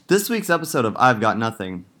This week's episode of I've Got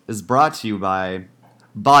Nothing is brought to you by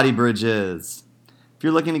Body Bridges. If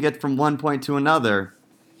you're looking to get from one point to another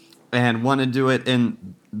and want to do it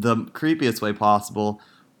in the creepiest way possible,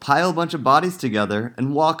 pile a bunch of bodies together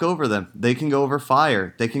and walk over them. They can go over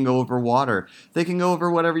fire. They can go over water. They can go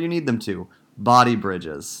over whatever you need them to. Body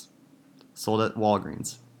Bridges. Sold at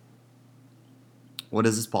Walgreens. What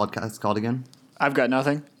is this podcast called again? I've Got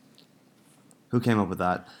Nothing. Who came up with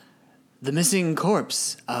that? The Missing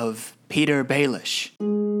Corpse of Peter Baelish.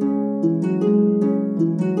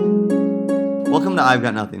 Welcome to I've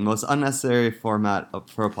Got Nothing, most unnecessary format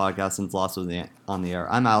for a podcast since Lost was on the air.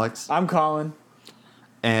 I'm Alex. I'm Colin.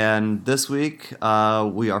 And this week,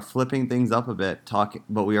 we are flipping things up a bit,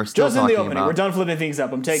 but we are still Just talking in the opening. about... We're done flipping things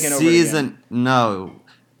up. I'm taking over again.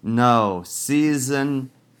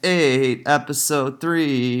 Season 8, Episode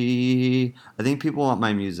 3. I think people want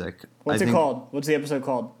my music. What's it called? What's the episode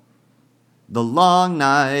called? The Long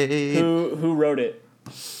Night. Who wrote it?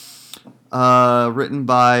 Written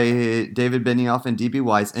by David Benioff and D.B.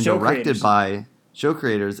 Weiss, and directed by show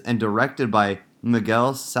creators, and directed by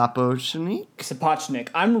Miguel Sapochnik.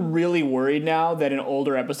 I'm really worried now that in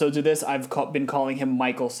older episodes of this, I've been calling him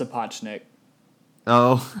Michael Sapochnik.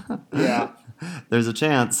 Oh. Yeah. There's a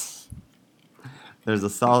chance. There's a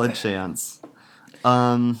solid chance.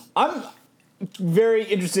 I'm very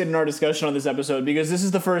interested in our discussion on this episode because this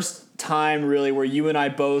is the first time really where you and I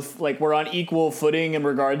both we're on equal footing in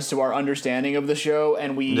regards to our understanding of the show,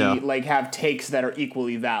 and we have takes that are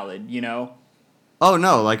equally valid, you know? Oh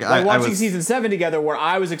no, I watching season 7 together where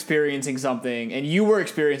I was experiencing something and you were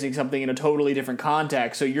experiencing something in a totally different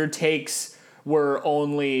context, so your takes were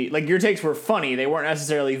your takes were funny. They weren't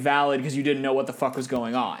necessarily valid because you didn't know what the fuck was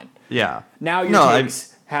going on. Yeah. Now your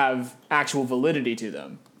takes have actual validity to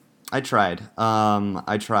them. I tried. To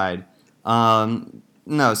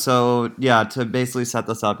basically set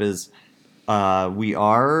this up is we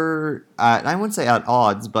are I wouldn't say at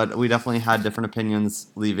odds, but we definitely had different opinions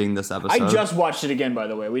leaving this episode. I just watched it again, by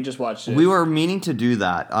the way. We just watched it. We were meaning to do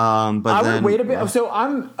that, but I would wait a bit. So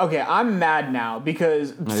I'm mad now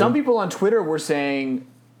because some people on Twitter were saying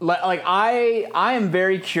I am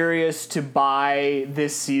very curious to buy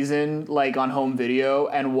this season on home video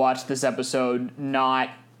and watch this episode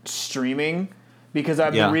not streaming, because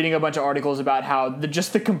I've been reading a bunch of articles about how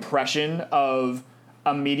the compression of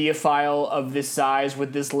a media file of this size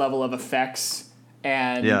with this level of effects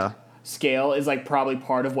and scale is probably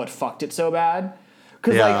part of what fucked it so bad.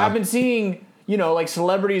 Because I've been seeing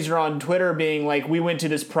celebrities are on Twitter being we went to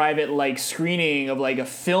this private screening of a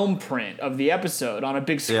film print of the episode on a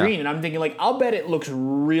big screen, and I'm thinking I'll bet it looks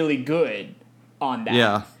really good on that.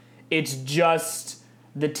 Yeah, it's just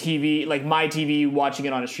the TV, my TV watching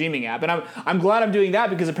it on a streaming app. And I'm glad I'm doing that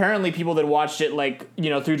because apparently people that watched it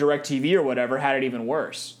through DirecTV or whatever had it even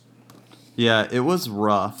worse. Yeah, it was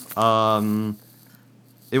rough.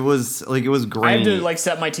 It was grainy. I had to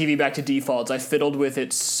set my TV back to defaults. I fiddled with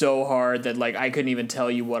it so hard that I couldn't even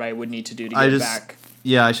tell you what I would need to do to get it back.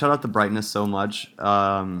 Yeah, I shut out the brightness so much.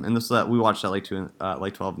 And this we watched at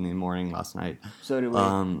 12 in the morning last night. So did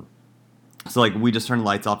we. So we just turned the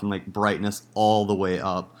lights off and brightness all the way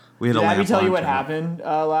up. We had Did a lamp Abby tell on you what happened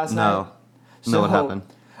last night? No, what happened?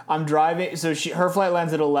 I'm driving. So her flight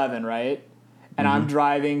lands at 11, right? And I'm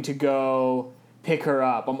driving to go pick her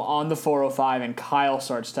up. I'm on the 405 and Kyle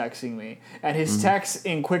starts texting me. And his texts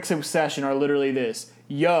in quick succession are literally this: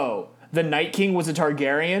 "Yo, the Night King was a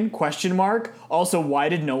Targaryen? ? Also, why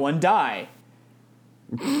did no one die?"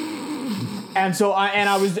 And so I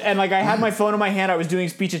had my phone in my hand. I was doing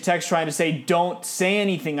speech to text trying to say, "Don't say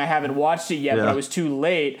anything. I haven't watched it yet," but I was too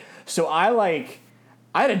late. So I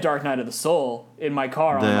had a dark night of the soul in my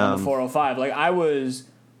car on the 405. I was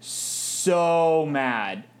so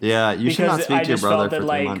mad. Yeah, you should not speak to your brother for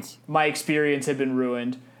 3 months. My experience had been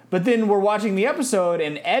ruined. But then we're watching the episode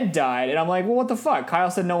and Ed died, and I'm like, well, what the fuck?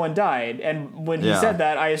 Kyle said no one died. And when he said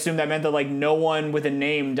that, I assumed that meant that no one with a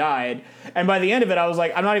name died. And by the end of it, I was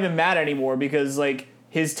I'm not even mad anymore because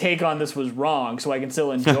his take on this was wrong, so I can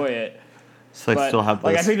still enjoy it. So I still have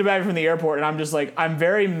this. I picked it back from the airport, and I'm just I'm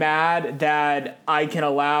very mad that I can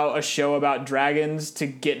allow a show about dragons to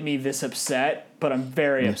get me this upset, but I'm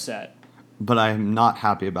very upset. But I'm not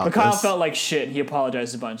happy about this. But Kyle felt like shit. He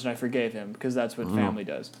apologized a bunch, and I forgave him because that's what family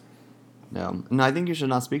does. Yeah. No, I think you should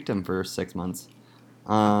not speak to him for 6 months.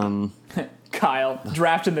 Kyle,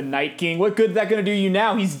 drafting the Night King. What good is that going to do you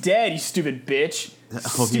now? He's dead, you stupid bitch.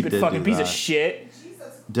 Stupid fucking piece of shit.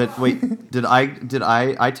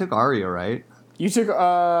 I took Arya, right? You took,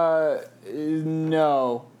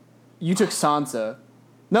 no. You took Sansa.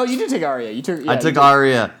 No, you did take Arya. You took. Yeah, I took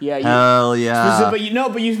Arya. Yeah. Hell yeah. But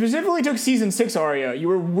you specifically took season 6 Arya. You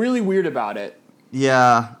were really weird about it.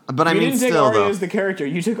 Yeah, but I mean, you didn't take still Arya though. as the character.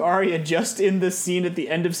 You took Arya just in the scene at the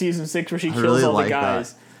end of season 6 where she kills really all like the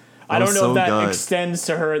guys. that. I don't know so if that good. extends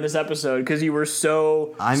to her in this episode because you were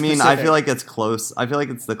so. I mean, specific. I feel like it's close. I feel like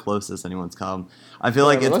it's the closest anyone's come. I feel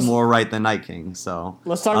Whatever, like it's more right than Night King. So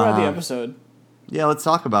let's talk about the episode. Yeah, let's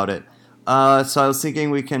talk about it. So I was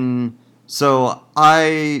thinking we can. So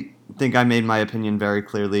I think I made my opinion very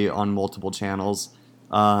clearly on multiple channels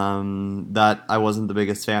that I wasn't the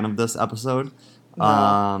biggest fan of this episode.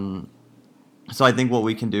 No. So I think what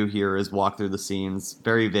we can do here is walk through the scenes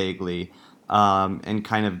very vaguely and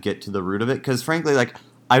kind of get to the root of it. Because frankly, like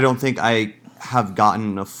I don't think I have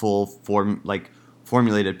gotten a full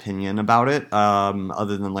formulated opinion about it,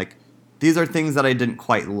 other than like these are things that I didn't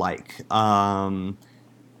quite like.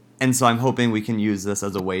 And so I'm hoping we can use this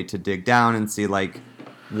as a way to dig down and see like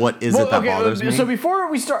what is it that bothers me. So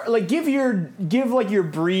before we start, like give like your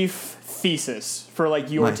brief thesis for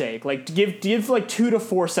like your take. Like give like 2 to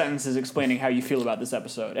 4 sentences explaining how you feel about this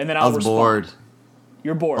episode, and then I'll respond. Bored.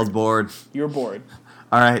 You're bored. I was bored. You're bored.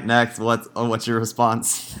 All right, next. What's your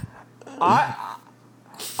response? I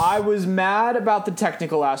was mad about the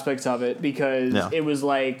technical aspects of it because it was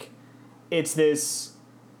like it's this,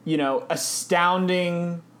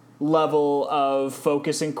 astounding level of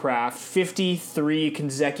focus and craft. 53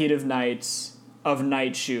 consecutive nights of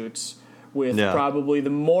night shoots with probably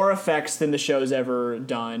the more effects than the show's ever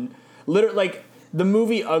done. Literally, like the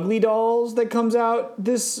movie Ugly Dolls that comes out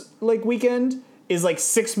this like weekend is like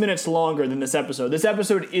 6 minutes longer than this episode. This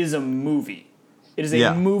episode is a movie. It is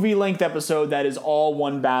a movie-length episode that is all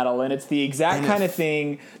one battle, and it's the exact kind of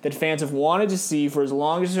thing that fans have wanted to see for as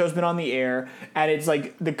long as the show's been on the air, and it's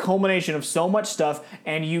like the culmination of so much stuff,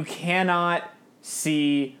 and you cannot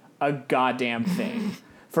see a goddamn thing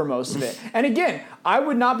for most of it. And again, I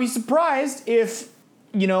would not be surprised if,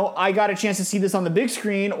 I got a chance to see this on the big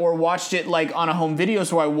screen or watched it like on a home video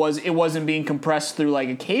so it wasn't being compressed through like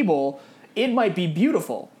a cable. It might be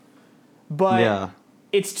beautiful. But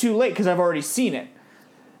it's too late because I've already seen it.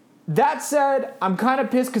 That said, I'm kind of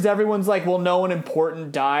pissed because everyone's like, well, no one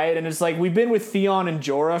important died. And it's like, we've been with Theon and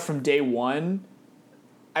Jorah from day one.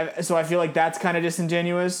 So I feel like that's kind of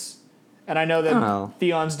disingenuous. And I know that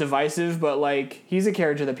Theon's divisive, but like, he's a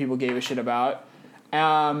character that people gave a shit about.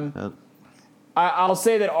 I'll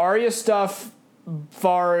say that Arya stuff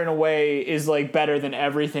far and away is like better than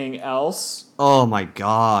everything else. Oh my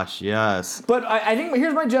gosh, yes. But I think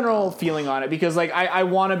here's my general feeling on it because like I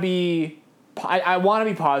want to be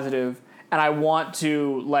positive and I want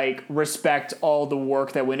to like respect all the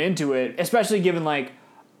work that went into it, especially given like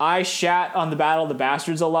I shat on the Battle of the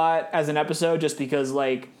Bastards a lot as an episode just because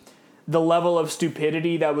like the level of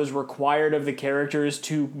stupidity that was required of the characters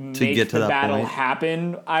to make the battle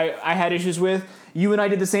happen, I had issues with. You and I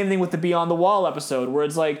did the same thing with the Beyond the Wall episode where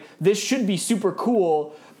it's like this should be super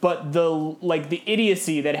cool, but the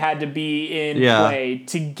idiocy that had to be in play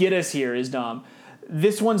to get us here is dumb.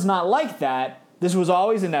 This one's not like that. This was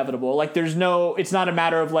always inevitable. Like it's not a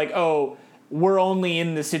matter of like, oh, we're only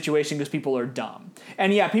in this situation because people are dumb.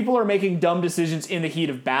 And people are making dumb decisions in the heat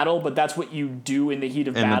of battle, but that's what you do in the heat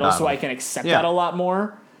of battle, so I can accept that a lot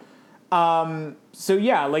more.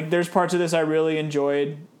 Like there's parts of this I really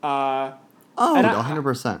enjoyed.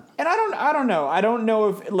 100%. And I don't know. I don't know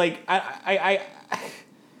if like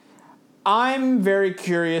I'm very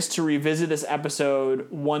curious to revisit this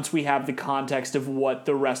episode once we have the context of what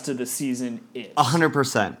the rest of the season is.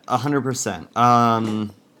 100%.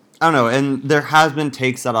 I don't know, and there has been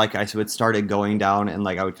takes that like I would started going down and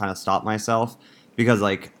like I would kind of stop myself because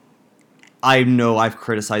like I know I've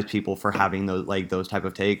criticized people for having those type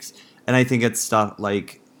of takes, and I think it's stuff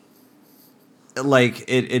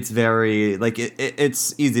it's very like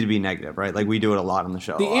it's easy to be negative, right? Like we do it a lot on the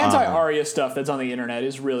show. The anti-Arya stuff that's on the internet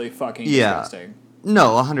is really fucking disgusting.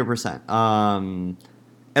 No, 100%.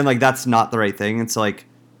 And like that's not the right thing. It's like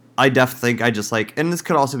I think I just like, and this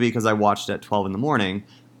could also be because I watched it at 12 in the morning.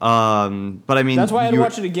 But I mean, that's why I had to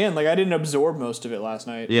watch it again. Like I didn't absorb most of it last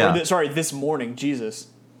night. Yeah. This morning. Jesus.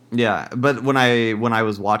 Yeah, but when I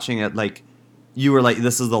was watching it, like you were like,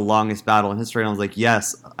 "This is the longest battle in history," and I was like,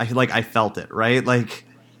 "Yes, I felt it, right?" Like,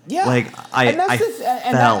 like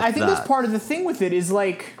I think that's part of the thing with it is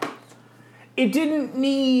like, it didn't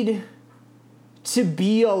need to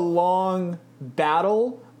be a long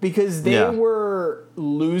battle because they were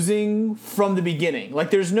losing from the beginning. Like,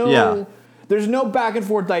 there's no back and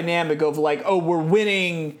forth dynamic of like, oh, we're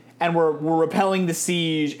winning and we're repelling the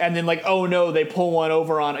siege, and then like, oh no, they pull one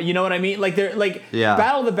over on. You know what I mean? Like they're like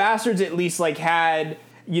Battle of the Bastards at least like had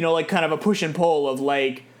like kind of a push and pull of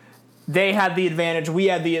like they had the advantage, we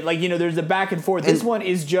had the like there's a back and forth. This one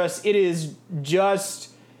is just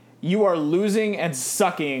you are losing and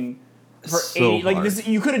sucking for so 80 like hard. this.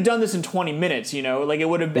 You could have done this in 20 minutes, like it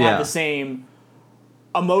would have had the same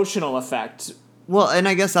emotional effect. Well, and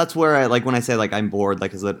I guess that's where I like when I say like I'm bored,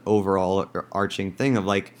 like as an overall arching thing of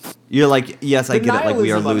like you're like yes, I get it, like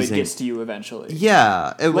we are losing. It gets to you eventually.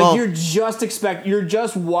 Yeah, You're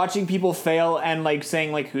just watching people fail and like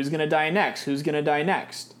saying like who's gonna die next,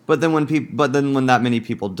 But then when that many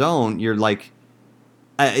people don't, you're like,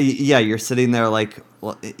 you're sitting there like,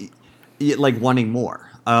 well, like wanting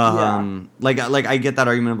more. Like I get that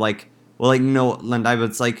argument of like, well, like no, Linda, but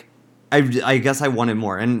it's like. I guess I wanted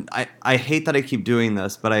more, and I hate that I keep doing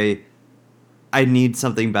this, but I need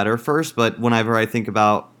something better first. But whenever I think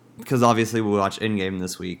about, because obviously we watched Endgame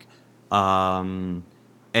this week, and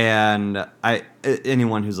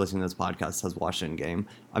anyone who's listening to this podcast has watched Endgame.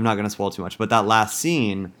 I'm not going to spoil too much, but that last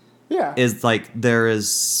scene, is like there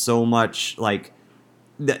is so much like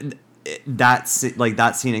that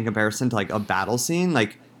scene in comparison to like a battle scene.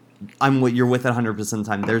 Like you're with it 100% of the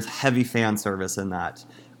time. There's heavy fan service in that.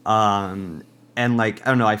 And like I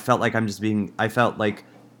don't know, I felt like I felt like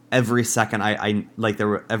every second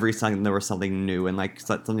every second there was something new and like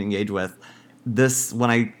something to engage with. This when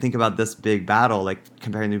I think about this big battle, like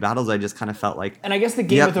comparing new battles, I just kind of felt like. And I guess the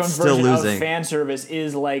Game of Thrones version of fan service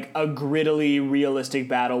is like a grittily realistic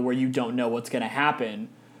battle where you don't know what's going to happen,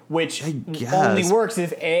 which only works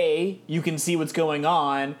if A, you can see what's going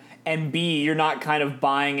on, and B, you're not kind of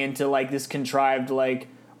buying into like this contrived like.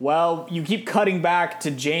 Well, you keep cutting back to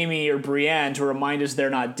Jaime or Brienne to remind us they're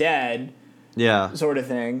not dead. Yeah. Sort of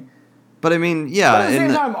thing. But I mean, yeah. But at the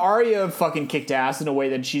same time, Arya fucking kicked ass in a way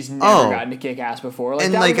that she's never gotten to kick ass before.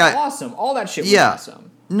 Like, that was awesome. All that shit was awesome.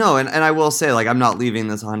 No, and I will say, like, I'm not leaving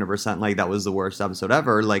this 100% like that was the worst episode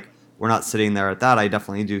ever. Like, we're not sitting there at that. I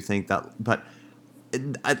definitely do think that. But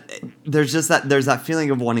there's that feeling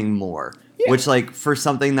of wanting more. Yeah. Which, like, for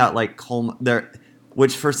something that, like,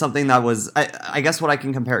 which for something that was, I guess what I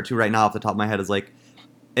can compare it to right now off the top of my head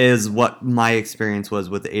is what my experience was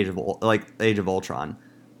with the Age of Ultron,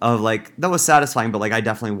 of like that was satisfying, but like I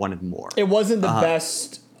definitely wanted more. It wasn't the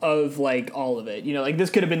best of like all of it, like this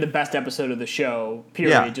could have been the best episode of the show,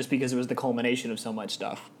 period, just because it was the culmination of so much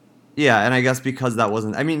stuff. Yeah, and I guess because that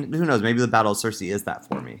wasn't, I mean, who knows? Maybe the Battle of Cersei is that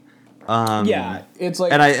for me. It's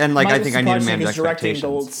like, I think I need to manage expectations.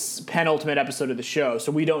 Directing the penultimate episode of the show,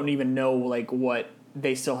 so we don't even know like what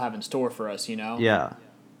they still have in store for us, Yeah,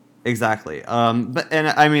 exactly. But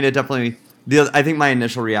I mean, it definitely. I think my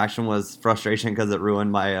initial reaction was frustration because it ruined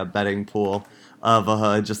my betting pool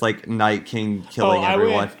of just like Night King killing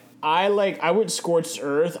everyone. I went scorched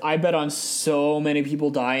earth. I bet on so many people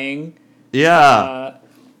dying. Yeah.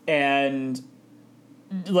 And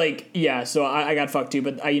like so I got fucked too.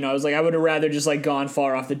 But I was like I would have rather just like gone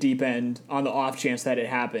far off the deep end on the off chance that it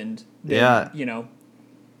happened. Than,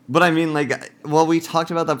 But I mean, like, well, we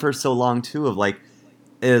talked about that for so long too. Of like,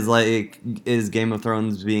 is Game of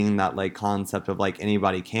Thrones being that like concept of like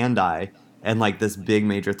anybody can die, and like this big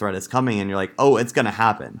major threat is coming, and you're like, oh, it's gonna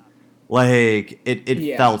happen. Like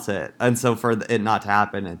it felt it, and so for it not to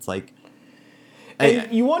happen, it's like.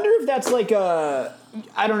 And you wonder if that's like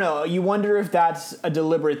I don't know. You wonder if that's a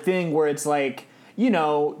deliberate thing where it's like.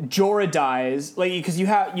 Jorah dies, like because you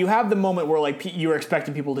have the moment where like you're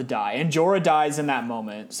expecting people to die, and Jorah dies in that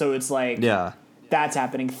moment, so it's like that's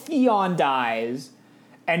happening. Theon dies,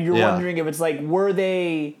 and you're wondering if it's like were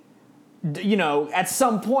they, at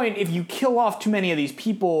some point if you kill off too many of these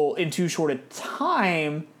people in too short a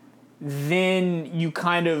time, then you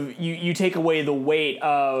kind of you take away the weight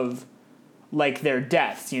of like their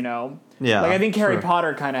deaths, Yeah, like I think Harry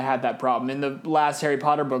Potter kind of had that problem in the last Harry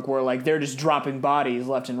Potter book where like they're just dropping bodies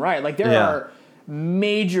left and right. Like there are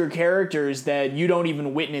major characters that you don't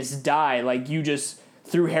even witness die. Like you just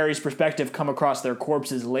through Harry's perspective come across their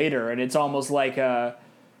corpses later, and it's almost like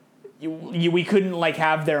we couldn't like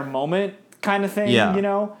have their moment kind of thing.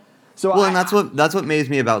 So and that's what amazed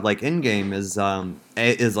me about like Endgame is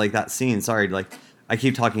like that scene. Sorry, like. I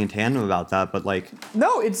keep talking in tandem about that, but like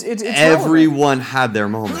no, it's everyone had their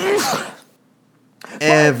moment.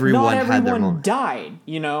 Everyone had their moment. Died,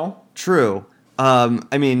 True.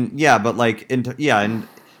 I mean, yeah, but like, and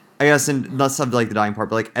I guess in less of like the dying part,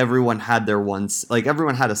 but like everyone had their ones. Like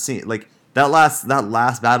everyone had a scene. Like that last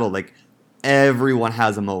battle, like everyone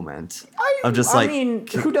has a moment of just like. I mean,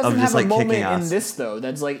 who doesn't have a moment in this though?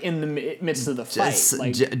 That's like in the midst of the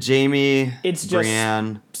fight. Jaime, it's just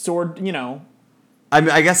Brienne. Sword, I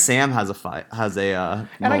mean, I guess Sam has a And moment.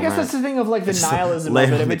 I guess that's the thing of like the Just nihilism lay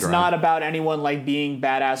of it. on If the it's ground. not about anyone like being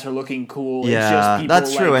badass or looking cool, it's just Yeah, people.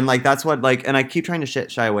 that's true, like, and like that's what like, and I keep trying to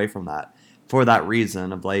shy away from that for that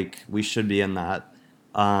reason of like we should be in that.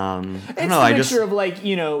 I don't it's know. the I mixture just of like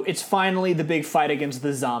it's finally the big fight against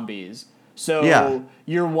the zombies. So Yeah.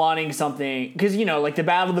 you're wanting something because like the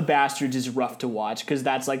Battle of the Bastards is rough to watch because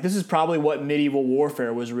that's like this is probably what medieval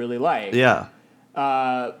warfare was really like. yeah.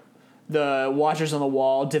 The Watchers on the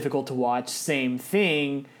Wall, difficult to watch, same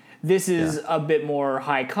thing. This is a bit more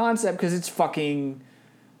high concept because it's fucking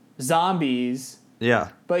zombies. Yeah.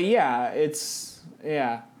 But yeah, it's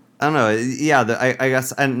yeah. I don't know. Yeah, I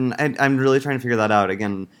guess, and I'm really trying to figure that out.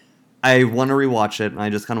 Again, I want to rewatch it, and I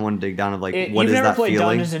just kind of want to dig down of like, what You've is never that played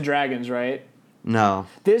feeling? Dungeons and Dragons, right? No.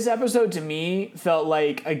 This episode to me felt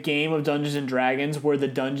like a game of Dungeons and Dragons where the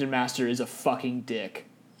dungeon master is a fucking dick.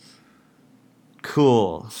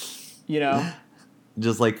 Cool. You know?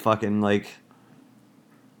 Just like fucking like,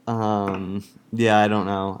 yeah, I don't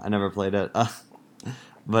know. I never played it.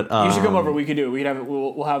 But You should come over. We could do it. We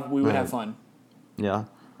would have fun. Yeah,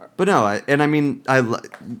 but no, I mean,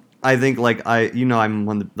 I think like I'm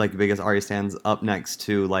one of the like biggest Arya stans up next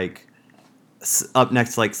to like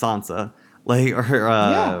Sansa, like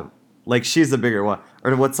like she's the bigger one.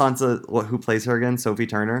 Or what Sansa? Who plays her again? Sophie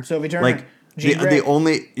Turner. Sophie Turner. Like Jean Grey.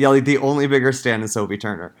 the only bigger stan is Sophie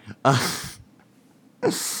Turner.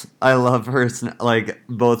 I love her. Like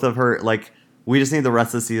both of her. Like we just need the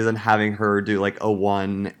rest of the season having her do like a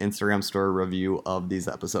one Instagram story review of these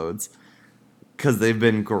episodes. Because they've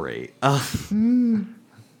been great.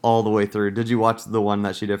 All the way through. Did you watch the one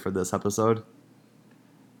that she did for this episode?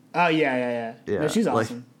 Oh, yeah. No, she's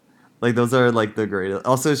awesome. Like those are like the greatest.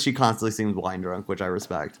 Also, she constantly seems wine drunk, which I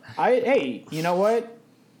respect. Hey, you know what?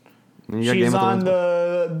 You got She's Game of on Thrones.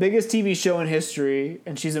 the biggest TV show in history,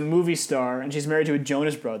 and she's a movie star, and she's married to a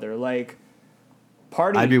Jonas brother. Like,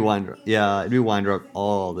 party. I'd be wine drunk. Yeah, I'd be wine drunk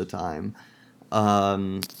all the time.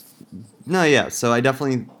 No, yeah. So I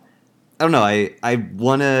definitely. I don't know. I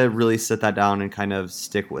want to really sit that down and kind of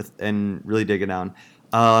stick with and really dig it down.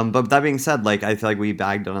 But that being said, like I feel like we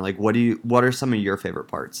bagged on it. Like, what are some of your favorite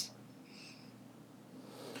parts?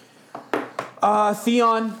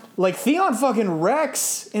 Theon. Like, Theon fucking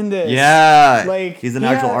wrecks in this. Yeah, Like, he's an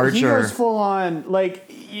actual archer. He goes full on. Like,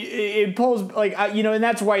 it pulls, like, and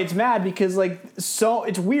that's why it's mad because, like, so,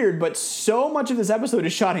 it's weird, but so much of this episode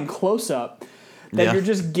is shot in close up that you're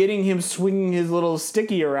just getting him swinging his little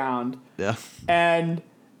sticky around. Yeah. And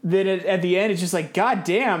then at the end, it's just like, God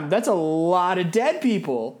damn, that's a lot of dead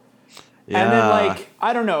people. Yeah. And then, like,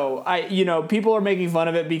 I don't know, people are making fun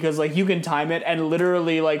of it because, like, you can time it, and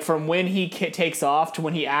literally, like, from when he takes off to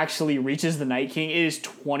when he actually reaches the Night King, it is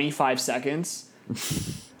 25 seconds.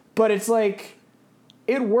 But it's like,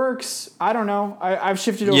 it works. I don't know. I've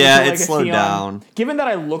shifted over to, like, it's slowed Theon. down. Given that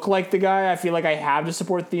I look like the guy, I feel like I have to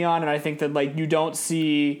support Theon, and I think that, like, you don't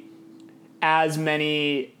see as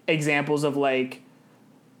many examples of, like,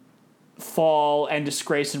 fall and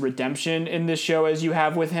disgrace and redemption in this show as you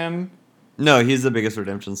have with him. No, he's the biggest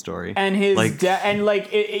redemption story. And his like, and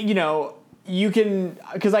like you can,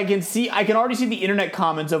 because I can already see the internet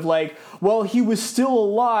comments of like, well, he was still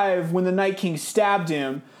alive when the Night King stabbed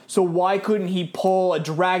him, so why couldn't he pull a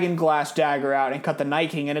dragon glass dagger out and cut the Night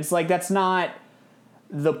King? And it's like, that's not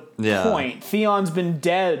the point. Theon's been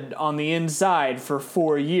dead on the inside for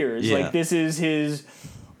 4 years. Yeah. Like, this is his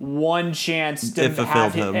one chance to It fulfilled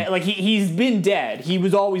have him. like he's been dead. He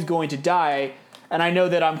was always going to die. And I know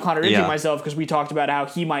that I'm contradicting Yeah. myself because we talked about how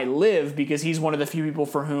he might live because he's one of the few people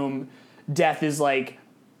for whom death is, like,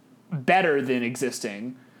 better than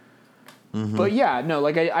existing. Mm-hmm. But yeah, no,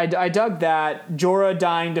 like, I dug that. Jorah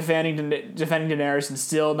dying defending Daenerys and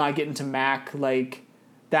still not getting to Mac, like,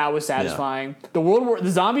 that was satisfying. Yeah. The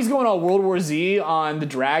zombies going all World War Z on the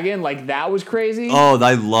dragon, like, that was crazy. Oh,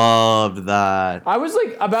 I loved that. I was,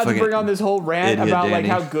 like, about to bring on this whole rant idiot about, Danny. like,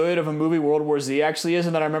 how good of a movie World War Z actually is,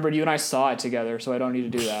 and then I remembered you and I saw it together, so I don't need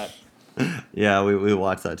to do that. Yeah, we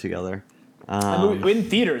watched that together. In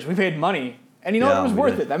theaters, we paid money, and you know what? It was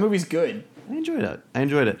worth it. That movie's good. I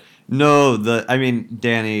enjoyed it. No,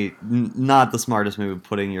 Danny, not the smartest move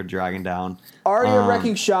putting your dragon down. Arya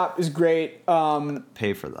wrecking shop is great.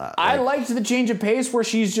 Pay for that. I liked the change of pace where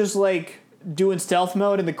she's just like doing stealth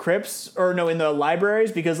mode in the crypts, or no, in the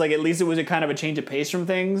libraries, because like at least it was a kind of a change of pace from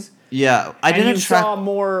things. Yeah, I didn't saw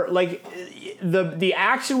more like the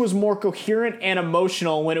action was more coherent and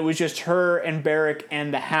emotional when it was just her and Beric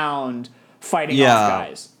and the Hound fighting off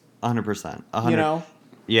guys. 100%. You know?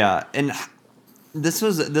 Yeah, and this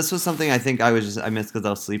was something I think I missed because I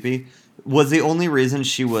was sleepy. Was the only reason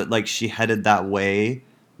she headed that way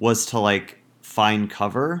was to like fine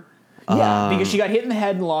cover. Yeah, because she got hit in the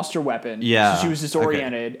head and lost her weapon. Yeah, so she was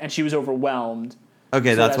disoriented and she was overwhelmed.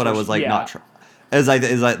 Okay, so that's what I was like. Not true. Is like,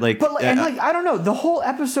 but and like I don't know. The whole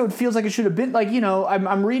episode feels like it should have been like, you know,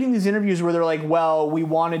 I'm reading these interviews where they're like, well, we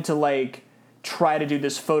wanted to like try to do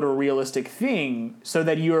this photorealistic thing so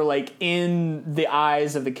that you're like in the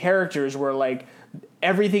eyes of the characters where like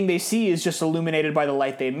everything they see is just illuminated by the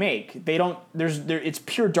light they make. They don't. It's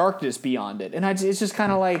pure darkness beyond it, and it's just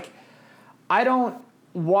kind of like I don't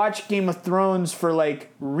watch Game of Thrones for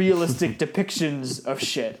like realistic depictions of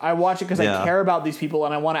shit. I watch it because I care about these people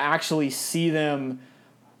and I want to actually see them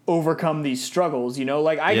overcome these struggles. You know,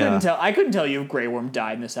 like I couldn't tell you if Grey Worm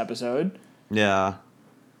died in this episode. Yeah.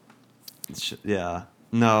 Yeah.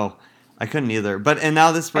 No, I couldn't either. And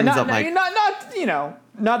now this brings up like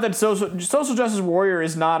not that social justice warrior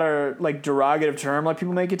is not a like derogative term like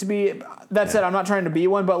people make it to be. That said, I'm not trying to be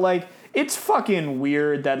one, but like it's fucking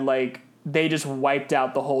weird that like they just wiped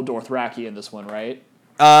out the whole Dothraki in this one, right?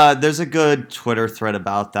 There's a good Twitter thread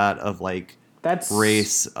about that of like that's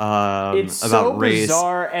race. It's about so race.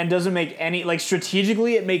 bizarre and doesn't make any like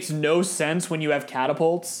strategically. It makes no sense when you have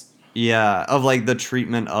catapults. Yeah, of like the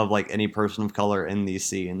treatment of like any person of color in these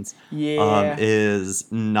scenes. Yeah, is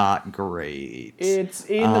not great. It's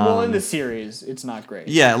in the series, it's not great.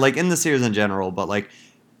 Yeah, like in the series in general, but like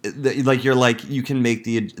you're like you can make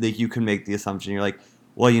the assumption. You're like,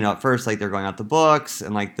 well, you know, at first, like, they're going out the books,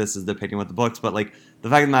 and, like, this is depicting what the books, but, like, the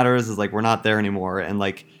fact of the matter is, like, we're not there anymore, and,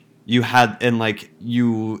 like, you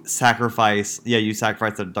sacrifice the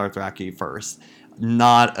Dothraki first.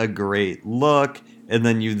 Not a great look, and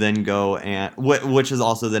then you then go and, which is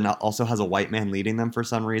also has a white man leading them for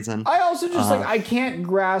some reason. I also just, I can't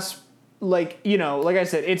grasp, like, you know, like I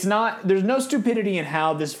said, there's no stupidity in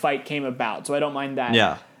how this fight came about, so I don't mind that.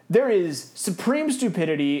 Yeah. There is supreme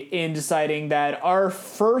stupidity in deciding that our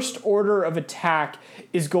first order of attack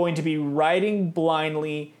is going to be riding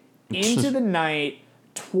blindly into the night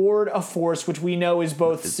toward a force which we know is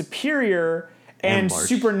both superior and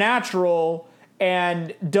supernatural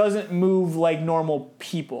and doesn't move like normal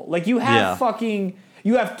people. Like you have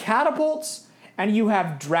you have catapults and you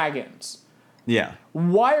have dragons. Yeah.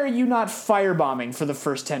 Why are you not firebombing for the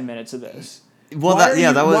first 10 minutes of this? Well, why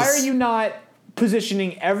are you not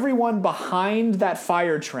positioning everyone behind that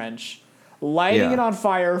fire trench, lighting it on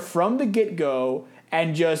fire from the get-go,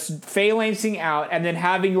 and just phalanxing out, and then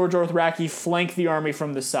having your Dothraki flank the army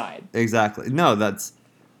from the side? Exactly. No, it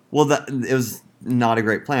was not a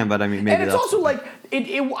great plan, but I mean, maybe and it's that's also like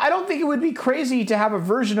I don't think it would be crazy to have a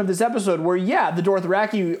version of this episode where the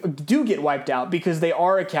Dothraki do get wiped out because they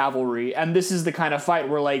are a cavalry, and this is the kind of fight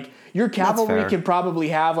where like your cavalry can probably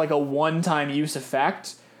have like a one-time use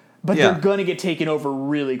effect. But they're going to get taken over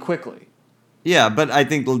really quickly. Yeah, but I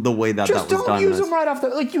think the way that was done... Just don't use them right off the...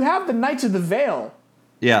 Like, you have the Knights of the Vale.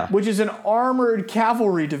 Yeah. Which is an armored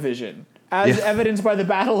cavalry division, as evidenced by the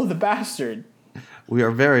Battle of the Bastard. We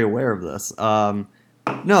are very aware of this. No,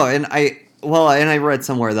 and I read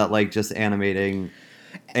somewhere that, like, just animating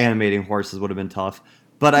horses would have been tough.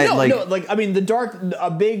 But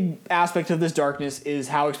a big aspect of this darkness is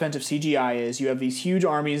how expensive CGI is. You have these huge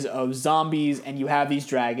armies of zombies, and you have these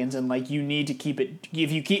dragons, and like you need to keep it.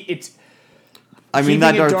 If you keep it, keeping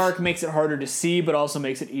it dark makes it harder to see, but also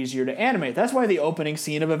makes it easier to animate. That's why the opening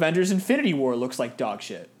scene of Avengers: Infinity War looks like dog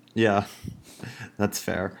shit. Yeah, that's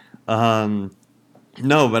fair. No,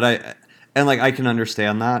 but I can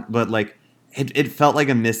understand that, but like it felt like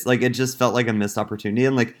a miss. Like it just felt like a missed opportunity,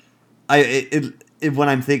 and like when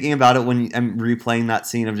I'm thinking about it, when I'm replaying that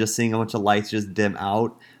scene of just seeing a bunch of lights just dim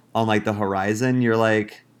out on like the horizon, you're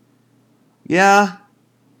like, yeah,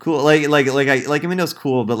 cool. I mean, it was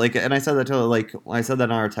cool, but like, and I said that to like when I said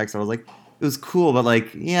that on our text, I was like, it was cool, but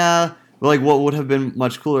like, yeah, but like what would have been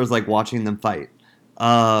much cooler is like watching them fight,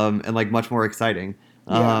 and like much more exciting,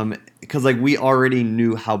 because like we already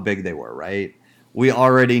knew how big they were, right? We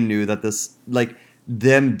already knew that this like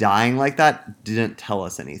them dying like that didn't tell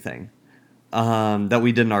us anything. That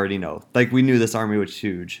we didn't already know. Like we knew this army was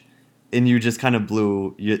huge, and you just kind of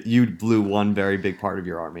blew one very big part of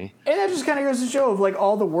your army. And that just kind of goes to show of like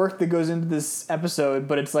all the work that goes into this episode.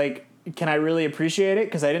 But it's like, can I really appreciate it?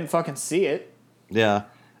 Because I didn't fucking see it. Yeah,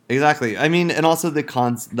 exactly. I mean, and also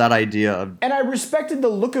that idea of... And I respected the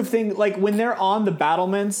look of things, like when they're on the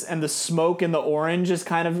battlements and the smoke and the orange is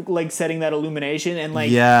kind of like setting that illumination, and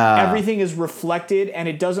like everything is reflected and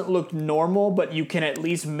it doesn't look normal, but you can at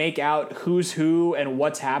least make out who's who and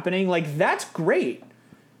what's happening. Like that's great.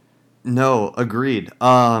 No, agreed.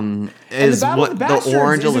 The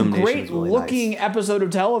orange illumination is a great looking episode of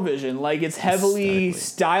television. Like it's heavily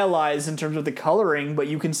stylized in terms of the coloring, but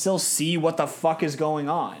you can still see what the fuck is going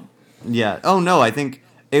on. Yeah. Oh no, I think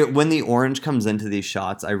when the orange comes into these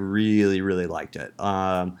shots, I really really liked it.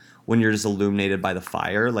 When you're just illuminated by the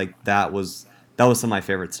fire, like that was some of my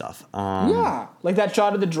favorite stuff. Yeah, like that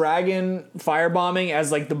shot of the dragon firebombing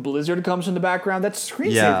as like the blizzard comes from the background. That's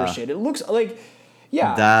screensaver Yeah. shit. It looks like,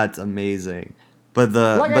 yeah. That's amazing. But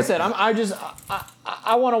I said,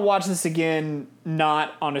 I want to watch this again,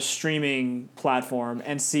 not on a streaming platform,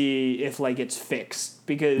 and see if like it's fixed,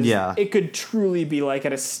 because it could truly be like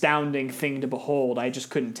an astounding thing to behold. I just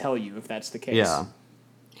couldn't tell you if that's the case. Yeah.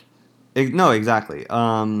 No, exactly.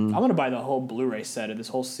 I'm gonna buy the whole Blu-ray set of this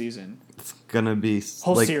whole season. It's gonna be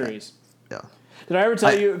whole series. Yeah. Did I ever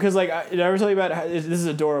tell you? Because like, did I ever tell you about how, this is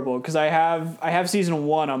adorable? Because I have season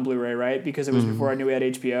 1 on Blu-ray, right? Because it was before I knew we had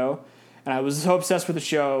HBO, and I was so obsessed with the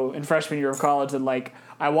show in freshman year of college that like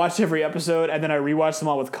I watched every episode and then I rewatched them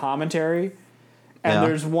all with commentary. And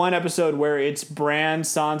there's one episode where it's Bran,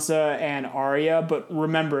 Sansa, and Arya, but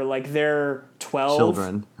remember, like they're 12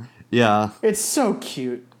 children. Yeah. It's so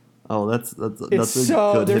cute. Oh, that's a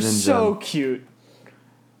so good they're hidden so gem. cute.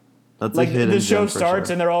 That's Like a hidden the show gem for starts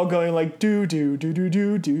sure. and they're all going like do do do do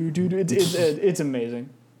do do do. It's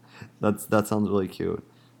amazing. That sounds really cute.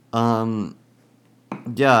 Yeah.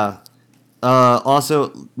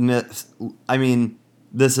 Also, I mean,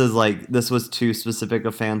 this was too specific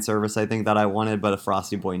a fan service, I think, that I wanted, but a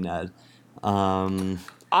Frosty Boy Ned.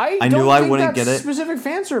 I knew I wouldn't get it. Specific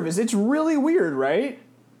fan service. It's really weird, right?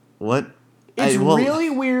 What? It's really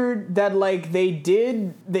weird that like they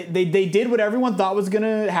did what everyone thought was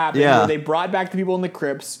gonna happen. Yeah. Where they brought back the people in the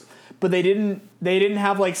crypts, but they didn't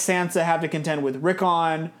have like Sansa have to contend with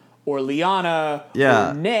Rickon or Lyanna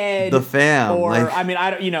or Ned, the fam. Or like, I mean,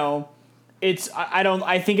 I don't, you know, it's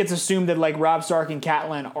I think it's assumed that like Robb Stark and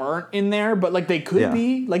Catelyn aren't in there, but like they could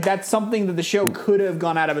be. Like that's something that the show could have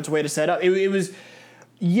gone out of its way to set up. It was.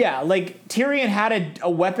 Yeah, like Tyrion had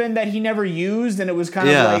a weapon that he never used, and it was kind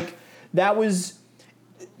of like that was,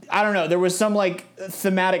 I don't know. There was some like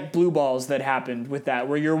thematic blue balls that happened with that,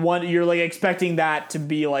 where you're like expecting that to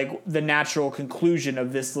be like the natural conclusion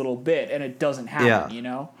of this little bit, and it doesn't happen. You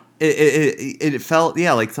know, it felt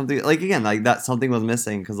like something like again like that something was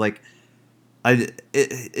missing because like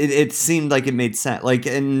it seemed like it made sense like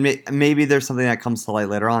and maybe there's something that comes to light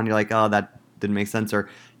later on. You're like, oh, that didn't make sense, or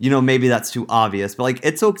maybe that's too obvious, but like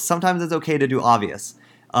sometimes it's okay to do obvious.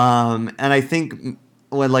 And I think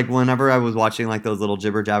whenever I was watching like those little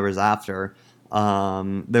jibber jabbers after,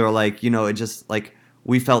 they were like, it just like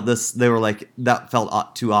we felt this. They were like that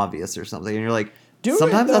felt too obvious or something, and you're like,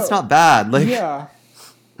 sometimes that's not bad. Like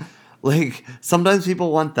like sometimes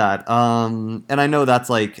people want that. And I know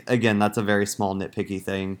that's like again that's a very small nitpicky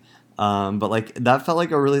thing, but like that felt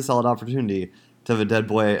like a really solid opportunity to have a dead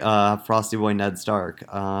boy, Frosty Boy Ned Stark,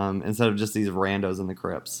 instead of just these randos in the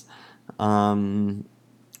crypts. That's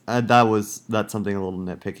something a little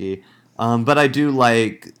nitpicky. But I do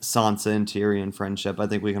like Sansa and Tyrion friendship. I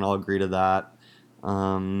think we can all agree to that.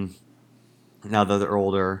 Now that they're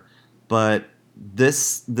older, but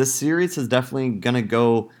this series is definitely gonna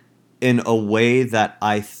go in a way that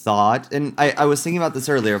I thought, and I was thinking about this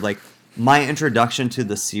earlier. Like my introduction to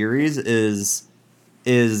the series is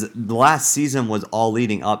the last season was all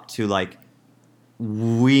leading up to like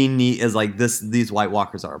these White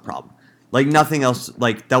Walkers are a problem. Like nothing else.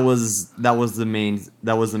 Like that was the main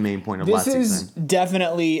point of last season. This is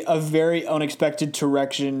definitely a very unexpected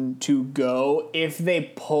direction to go. If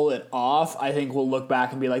they pull it off, I think we'll look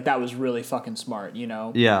back and be like, that was really fucking smart.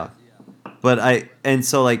 Yeah, but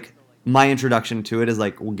so like my introduction to it is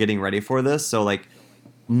like getting ready for this. So like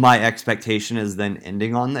my expectation is then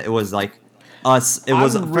ending on that. It was like. I'm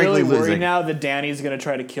really worried now that Dany's gonna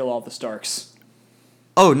try to kill all the Starks.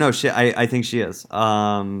 Oh no, shit! I think she is.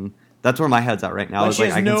 That's where my head's at right now. She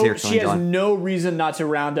has no reason not to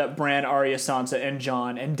round up Bran, Arya, Sansa, and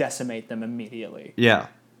Jon and decimate them immediately. Yeah,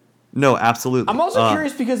 no, absolutely. I'm also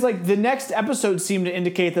curious because like the next episode seemed to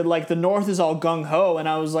indicate that like the North is all gung ho, and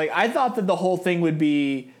I was like, I thought that the whole thing would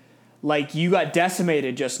be. Like, you got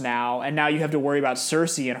decimated just now, and now you have to worry about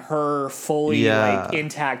Cersei and her fully like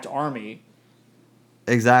intact army.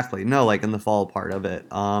 Exactly. No, like in the fall part of it.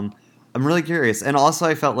 I'm really curious. And also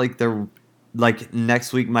I felt like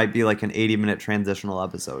next week might be like an 80-minute transitional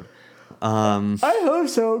episode. I hope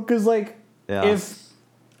so, because like if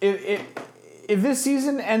this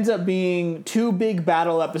season ends up being 2 big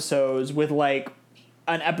battle episodes with like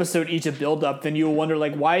an episode each of build up, then you'll wonder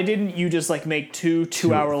like why didn't you just like make 2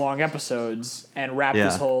 hour long episodes and wrap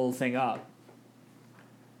this whole thing up?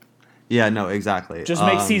 Yeah, no, exactly. Just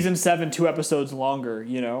make season 7 2 episodes longer,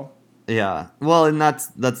 Yeah. Well, and that's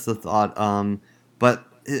the thought. But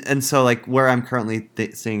so like where I'm currently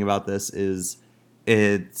seeing about this is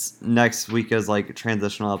it's next week is like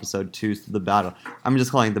transitional episode 2 to the battle. I'm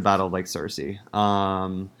just calling it the battle of like Cersei.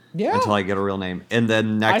 Yeah. Until I get a real name, and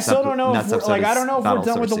then next. I still don't know. Next If we're, like, I don't know if we're Battle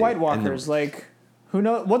done with the Cersei, White Walkers. Like, who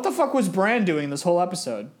knows? What the fuck was Bran doing this whole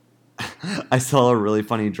episode? I saw a really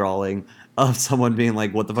funny drawing of someone being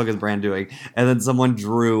like, "What the fuck is Bran doing?" And then someone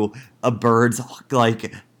drew a bird's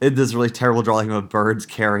like this really terrible drawing of birds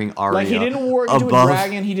carrying Arya. Like, he didn't warg into a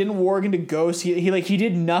dragon. He didn't warg into ghosts. He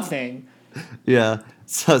did nothing. Yeah.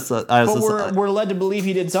 But we're led to believe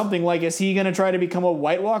he did something. Like, is he gonna try to become a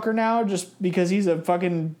White Walker now just because he's a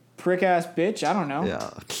fucking prick ass bitch? I don't know. Yeah.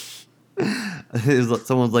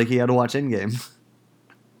 Someone's like, he had to watch Endgame.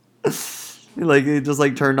 Like, he just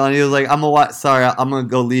like turned on. He was like, I'm gonna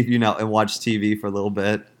go leave you now and watch TV for a little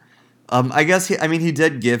bit. I guess he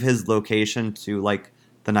did give his location to like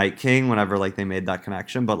the Night King whenever like they made that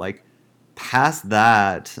connection, but like past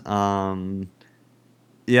that,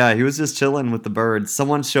 yeah, he was just chilling with the birds.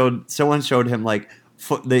 Someone showed him like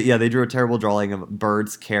they drew a terrible drawing of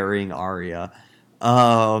birds carrying Arya,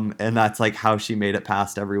 and that's like how she made it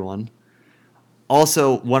past everyone.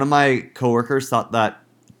 Also, one of my coworkers thought that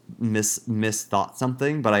misthought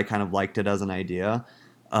something, but I kind of liked it as an idea.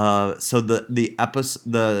 So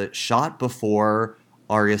the shot before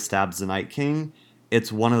Arya stabs the Night King,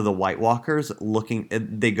 it's one of the White Walkers looking.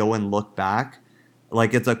 They go and look back,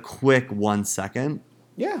 like it's a quick 1 second.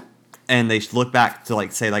 Yeah. And they look back to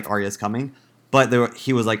like say like Arya's coming, but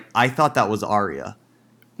he was like, I thought that was Arya.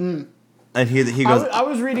 Mm. And he goes. I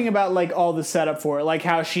was reading about like all the setup for it, like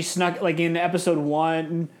how she snuck like in episode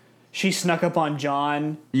 1, she snuck up on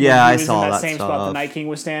Jon. Yeah, I saw in that same stuff. spot the Night King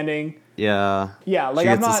was standing. Yeah. Yeah, like she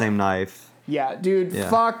gets the same knife. Yeah, dude. Yeah.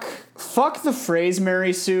 Fuck the phrase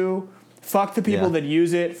Mary Sue. Fuck the people that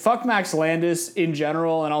use it. Fuck Max Landis in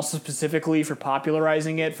general, and also specifically for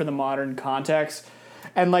popularizing it for the modern context.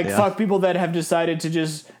 And fuck people that have decided to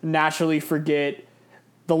just naturally forget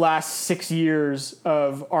the last 6 years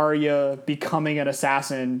of Arya becoming an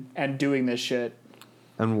assassin and doing this shit.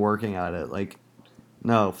 And working at it. Like,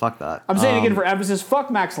 no, fuck that. I'm saying again for emphasis,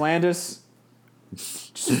 fuck Max Landis.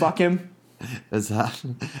 Just fuck him. Is that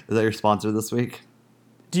your sponsor this week?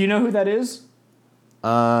 Do you know who that is?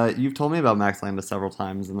 You've told me about Max Landis several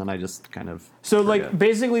times, and then I just kind of so forget.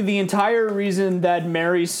 Basically the entire reason that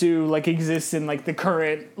Mary Sue exists in the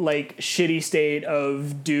current shitty state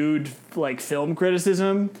of dude film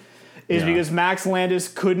criticism is because Max Landis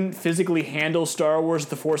couldn't physically handle Star Wars: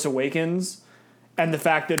 The Force Awakens and the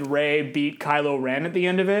fact that Rey beat Kylo Ren at the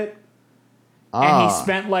end of it. And he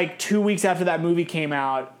spent 2 weeks after that movie came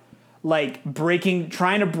out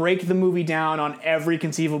trying to break the movie down on every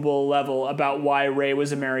conceivable level about why Rey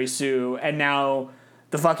was a Mary Sue, and now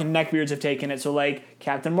the fucking neckbeards have taken it. So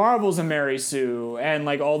Captain Marvel's a Mary Sue, and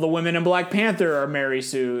all the women in Black Panther are Mary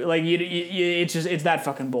Sue. It's that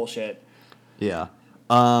fucking bullshit. Yeah.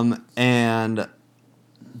 And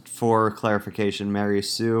for clarification, Mary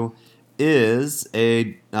Sue is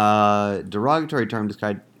a derogatory term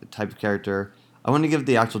describe type of character. I want to give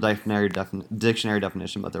the actual dictionary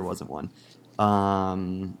definition, but there wasn't one.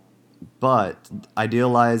 But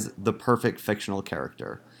idealize the perfect fictional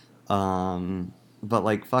character.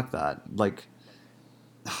 But fuck that.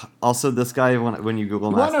 Also this guy when you Google,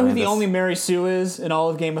 you want to know who the only Mary Sue is in all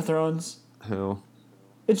of Game of Thrones? Who?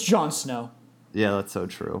 It's Jon Snow. Yeah, that's so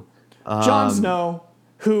true. Jon Snow,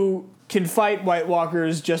 who can fight White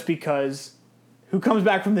Walkers just because, who comes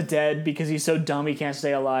back from the dead because he's so dumb he can't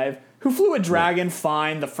stay alive. Who flew a dragon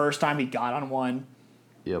fine the first time he got on one.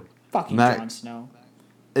 Yep. Fucking Jon Snow.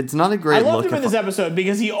 It's not a great look. I loved him in this episode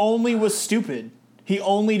because he only was stupid. He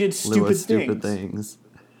only did stupid things.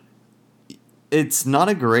 It's not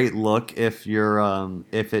a great look if you're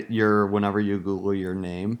whenever you Google your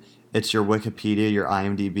name, it's your Wikipedia, your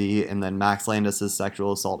IMDb, and then Max Landis'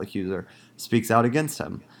 sexual assault accuser speaks out against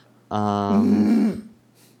him.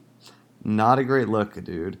 Not a great look,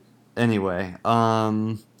 dude. Anyway,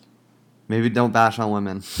 maybe don't bash on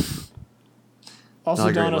women.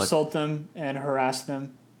 Also, don't assault them and harass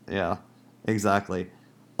them. Yeah, exactly.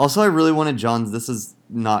 Also, I really wanted this is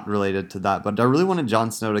not related to that, but I really wanted Jon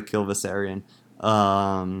Snow to kill Viserion.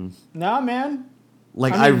 Nah, man.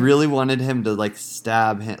 I really wanted him to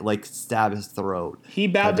stab his throat. He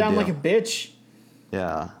bowed down like a bitch.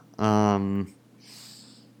 Yeah.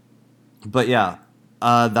 But yeah,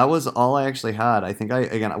 that was all I actually had. I think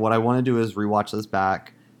what I want to do is rewatch this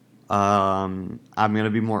back. I'm gonna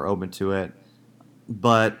be more open to it,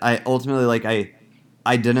 but I ultimately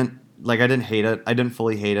I didn't hate it. I didn't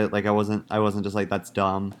fully hate it. I wasn't just that's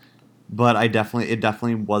dumb, but it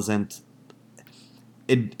definitely wasn't.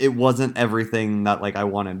 It wasn't everything that I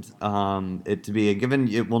wanted it to be. Given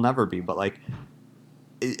it will never be, but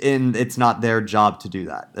and it's not their job to do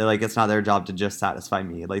that. Like, it's not their job to just satisfy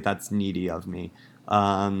me. Like, that's needy of me.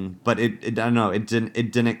 But it I don't know, it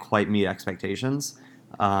didn't quite meet expectations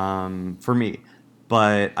for me.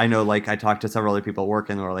 But I know, like, I talked to several other people at work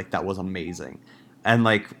and they were like, that was amazing. And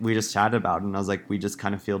like, we just chatted about it, and I was like, we just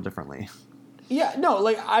kind of feel differently. Yeah, no,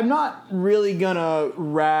 like, I'm not really gonna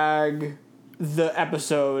rag the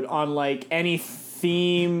episode on, like, any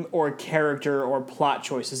theme or character or plot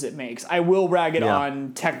choices it makes. I will rag it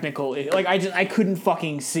on technical, like, I couldn't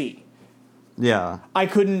fucking see. Yeah. I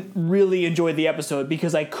couldn't really enjoy the episode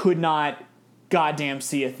because I could not goddamn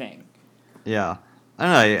see a thing. Yeah. I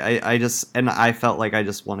don't know, I just, and I felt like I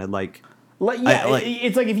just wanted, like...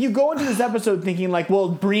 It's like if you go into this episode thinking like, well,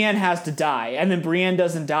 Brienne has to die, and then Brienne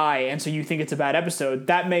doesn't die, and so you think it's a bad episode.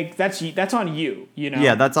 That's on you, you know.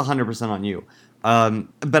 Yeah, that's 100% on you.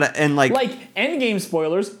 But and like Endgame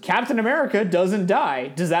spoilers, Captain America doesn't die.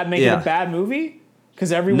 Does that make it a bad movie?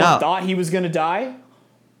 Because everyone thought he was gonna die.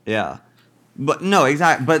 Yeah, but no,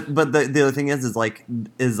 exactly. But the other thing is like,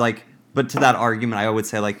 but to that argument, I would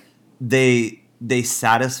say like they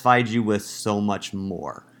satisfied you with so much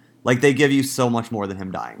more. Like, they give you so much more than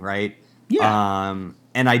him dying, right? Yeah.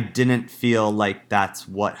 And I didn't feel like that's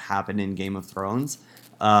what happened in Game of Thrones.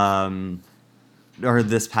 Or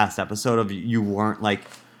this past episode of, you weren't like,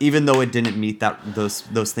 even though it didn't meet those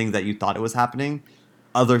things that you thought it was happening,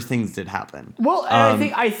 other things did happen. Well,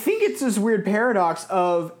 and I think it's this weird paradox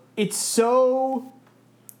of, it's so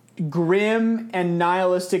grim and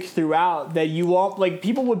nihilistic throughout that you all, like,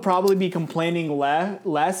 people would probably be complaining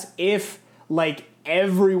less if, like,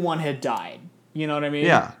 everyone had died. You know what I mean?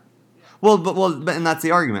 Yeah. But and that's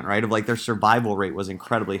the argument, right? Of like, their survival rate was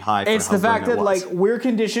incredibly high. It's the fact that like, we're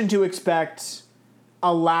conditioned to expect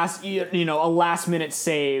a last minute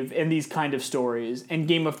save in these kind of stories, and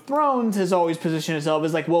Game of Thrones has always positioned itself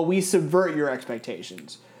as like, well, we subvert your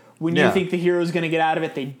expectations. When you think the hero's going to get out of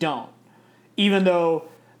it, they don't. Even though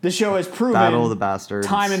the show has proven Battle of the Bastards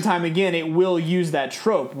time and time again, it will use that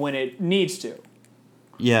trope when it needs to.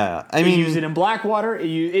 Yeah, I mean, it used it in Blackwater.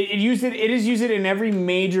 It has used it in every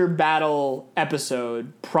major battle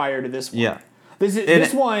episode prior to this one. Yeah,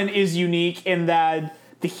 this one is unique in that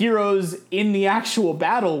the heroes in the actual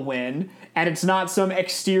battle win, and it's not some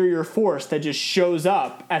exterior force that just shows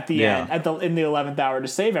up at the end in the 11th hour to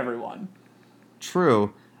save everyone.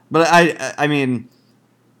 True, but I mean,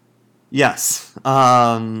 yes,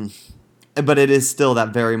 but it is still that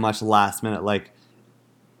very much last minute, like,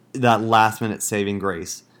 that last minute saving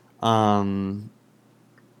grace. And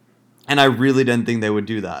I really didn't think they would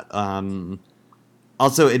do that.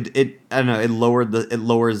 Also, I don't know, it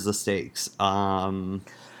lowers the stakes.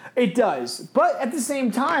 It does. But at the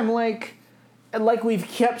same time, like we've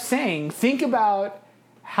kept saying, think about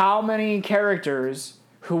how many characters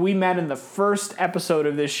who we met in the first episode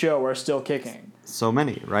of this show are still kicking. So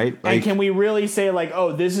many, right? Like, and can we really say, like,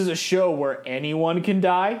 oh, this is a show where anyone can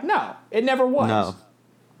die? No, it never was.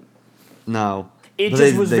 No. It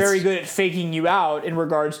just was very good at faking you out in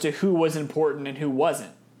regards to who was important and who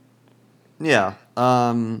wasn't. Yeah.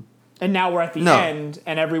 And now we're at the end,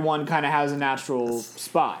 and everyone kind of has a natural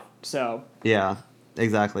spot. So. Yeah,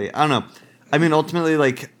 exactly. I don't know. I mean, ultimately,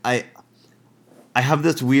 like, I have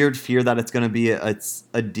this weird fear that it's going to be a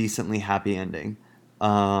decently happy ending.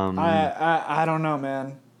 I don't know,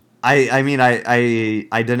 man. I mean,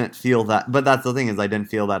 I didn't feel that, but that's the thing, is I didn't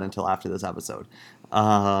feel that until after this episode.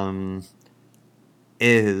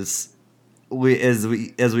 As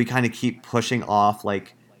we kind of keep pushing off,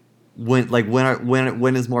 like,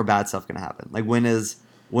 when is more bad stuff gonna happen? Like, when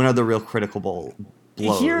are the real critical blows?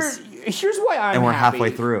 Here's why I'm happy. And we're halfway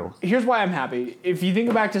through. Here's why I'm happy. If you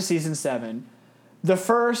think back to season 7, the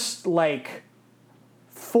first, like,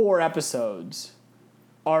 4 episodes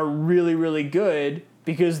are really, really good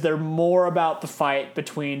because they're more about the fight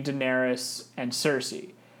between Daenerys and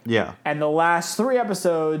Cersei. Yeah. And the last 3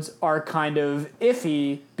 episodes are kind of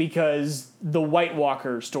iffy because the White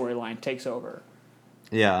Walker storyline takes over.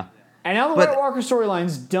 Yeah. And now the White Walker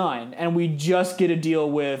storyline's done, and we just get to deal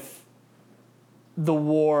with the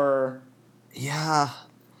war. Yeah.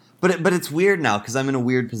 But it's weird now, because I'm in a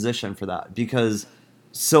weird position for that. Because,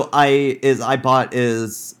 so and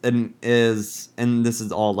this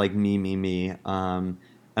is all like me. And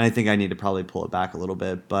I think I need to probably pull it back a little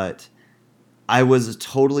bit, but I was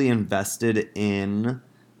totally invested in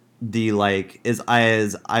the, like,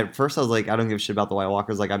 at first I was like, I don't give a shit about the White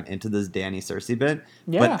Walkers, like, I'm into this Dany Cersei bit.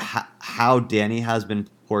 Yeah. But how Dany has been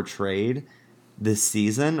portrayed this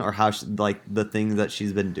season, or how the things that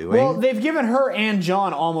she's been doing. Well, they've given her and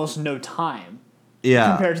Jon almost no time.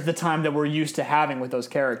 Yeah. Compared to the time that we're used to having with those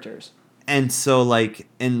characters. and so like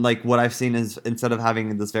in like what I've seen is instead of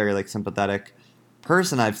having this very like sympathetic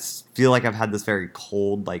person, feel like I've had this very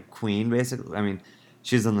cold like queen basically. I mean,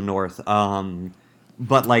 she's in the north,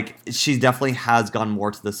 but like she definitely has gone more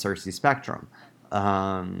to the Cersei spectrum,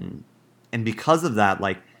 and because of that,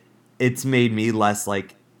 like it's made me less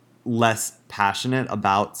passionate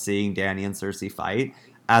about seeing Dany and Cersei fight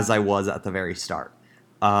as I was at the very start,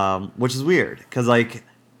 which is weird because like.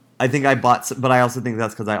 I think I bought, but I also think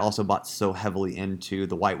that's because I also bought so heavily into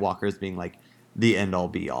the White Walkers being like the end all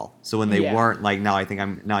be all. So when they weren't, like now I think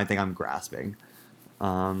I'm grasping.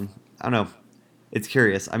 I don't know. It's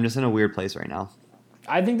curious. I'm just in a weird place right now.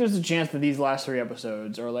 I think there's a chance that these last 3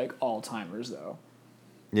 episodes are like all timers though.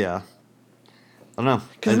 Yeah. I don't know.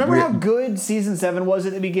 Because remember how good season 7 was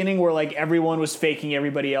at the beginning, where like everyone was faking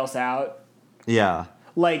everybody else out. Yeah.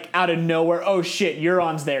 Like, out of nowhere, oh shit,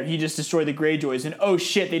 Euron's there. He just destroyed the Greyjoys. And oh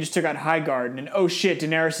shit, they just took out Highgarden. And oh shit,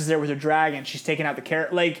 Daenerys is there with her dragon. She's taking out the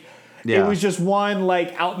carrot. Like, It was just one,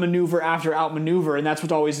 like, outmaneuver after outmaneuver. And that's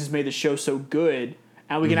what always has made the show so good.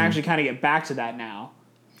 And we can actually kind of get back to that now.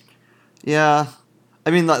 Yeah.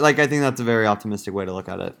 I mean, like, I think that's a very optimistic way to look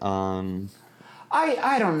at it.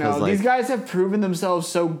 I don't know. Like, these guys have proven themselves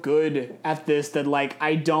so good at this that, like,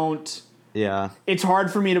 I don't... Yeah. It's hard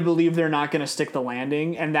for me to believe they're not going to stick the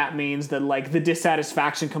landing, and that means that like the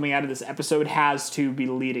dissatisfaction coming out of this episode has to be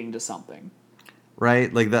leading to something.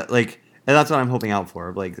 Right? Like that and that's what I'm hoping out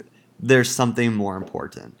for. Like there's something more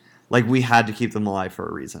important. Like we had to keep them alive for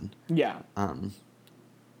a reason. Yeah.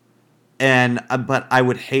 But I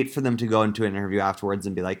would hate for them to go into an interview afterwards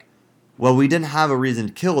and be like, "Well, we didn't have a reason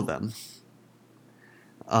to kill them."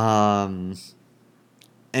 And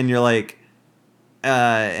you're like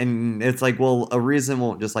and it's like, well, a reason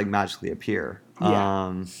won't just like magically appear.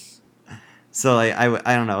 Yeah. So like,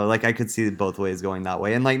 I don't know, like I could see both ways going that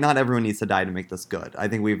way, and like not everyone needs to die to make this good. I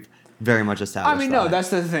think we've very much established. I mean, no, that's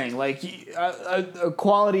the thing. Like, a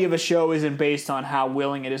quality of a show isn't based on how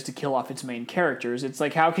willing it is to kill off its main characters. It's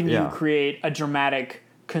like how can you create a dramatic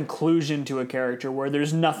conclusion to a character where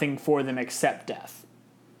there's nothing for them except death.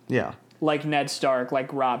 Yeah. Like Ned Stark,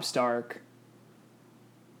 like Robb Stark.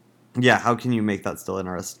 Yeah, how can you make that still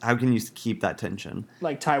interesting? How can you keep that tension?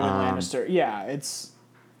 Like Tywin Lannister. Yeah, it's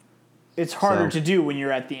harder to do when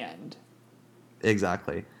you're at the end.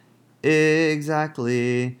 Exactly.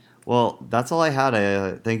 Well, that's all I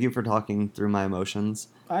had. Thank you for talking through my emotions.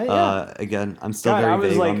 Again, I'm still very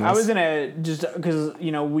vague on this. I was in a just because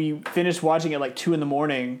we finished watching it like 2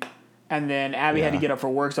 a.m. And then Abby had to get up for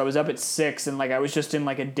work, so I was up at 6, and like I was just in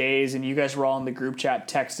like a daze, and you guys were all in the group chat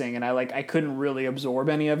texting, and I couldn't really absorb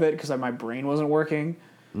any of it because my brain wasn't working.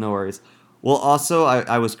 No worries. Well, also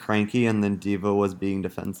I was cranky, and then Diva was being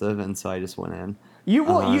defensive, and so I just went in. You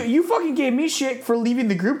fucking gave me shit for leaving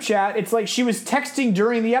the group chat. It's like she was texting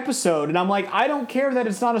during the episode, and I'm like, I don't care that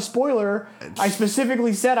it's not a spoiler. I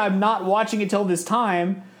specifically said I'm not watching it till this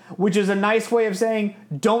time, which is a nice way of saying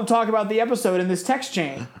don't talk about the episode in this text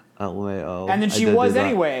chain. And then she was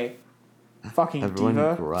anyway. Fucking Everyone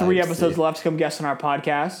diva. 3 episodes left to come guest on our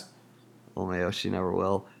podcast. She never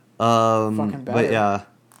will. Fucking better. But yeah,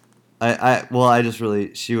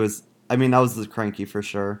 she was. I mean, I was the cranky for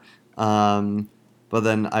sure. But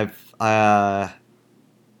then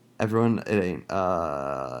everyone, it ain't.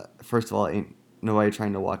 First of all, ain't nobody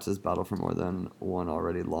trying to watch this battle for more than one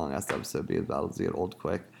already long ass episode because battles get old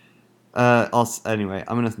quick. Anyway,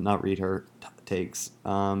 I'm gonna not read her takes.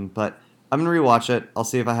 But I'm gonna rewatch it. I'll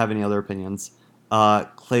see if I have any other opinions.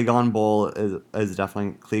 Clegane Bowl is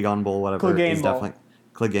definitely Clegane Bowl, whatever.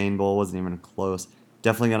 Clegane Bowl wasn't even close.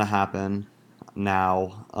 Definitely gonna happen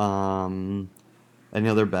now. Any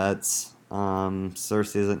other bets?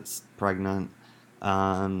 Cersei isn't pregnant.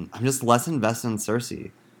 I'm just less invested in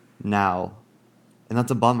Cersei now, and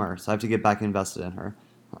that's a bummer. So I have to get back invested in her.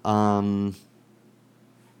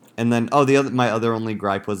 And then, my other only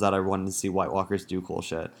gripe was that I wanted to see White Walkers do cool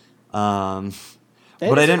shit. But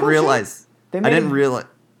I didn't realize. They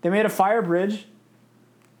made a fire bridge.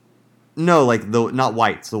 No, like not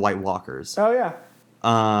whites, the White Walkers. Oh yeah.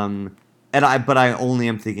 But I only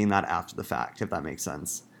am thinking that after the fact, if that makes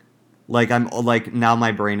sense. Like I'm like now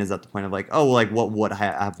my brain is at the point of like, oh, like what would I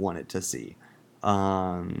have wanted to see?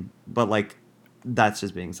 But like that's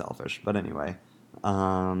just being selfish. But anyway,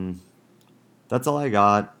 that's all I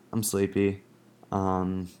got. I'm sleepy.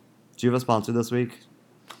 Do you have a sponsor this week?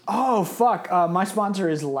 Oh, fuck. My sponsor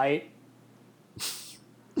is Light.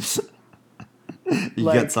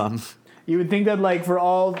 Get some. You would think that, like, for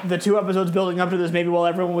all the 2 episodes building up to this, maybe while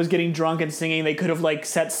everyone was getting drunk and singing, they could have, like,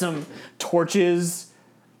 set some torches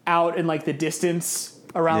out in, like, the distance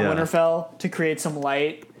around Winterfell to create some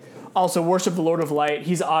light. Also, worship the Lord of Light.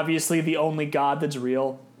 He's obviously the only God that's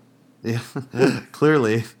real. Yeah,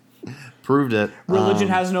 clearly proved it. Religion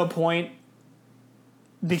has no point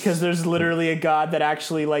because there's literally a God that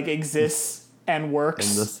actually like exists and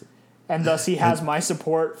works, and thus he has my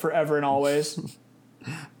support forever and always.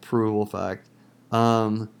 Provable fact.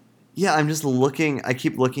 Yeah, I'm just looking. I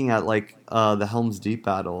keep looking at like the Helm's Deep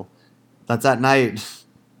battle. That's at night,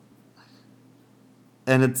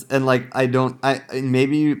 and like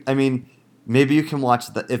maybe you can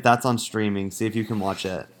watch that if that's on streaming. See if you can watch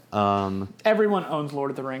it. Everyone owns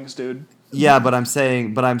Lord of the Rings, dude. Yeah, but I'm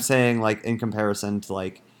saying like in comparison to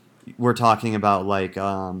like we're talking about like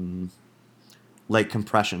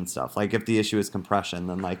compression stuff. Like if the issue is compression,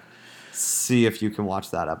 then like see if you can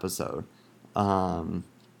watch that episode.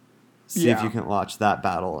 See if you can watch that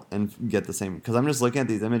battle and get the same. Because I'm just looking at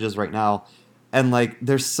these images right now, and like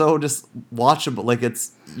they're so just watchable. Like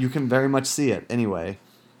you can very much see it. Anyway,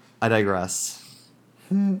 I digress.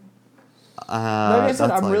 Like I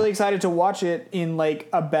said, I'm really excited to watch it in like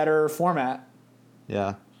a better format.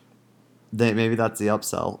 Yeah, maybe that's the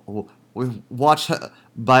upsell.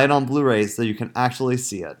 Buy it on Blu-ray so you can actually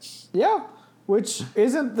see it. Yeah, which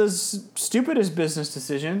isn't the stupidest business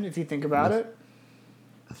decision if you think about it.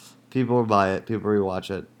 People will buy it. People rewatch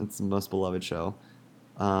it. It's the most beloved show,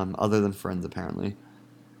 other than Friends, apparently.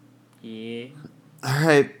 Yeah. All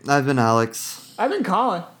right, I've been Alex. I've been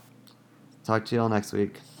Colin. Talk to y'all next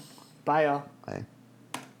week. Bye, y'all. Bye.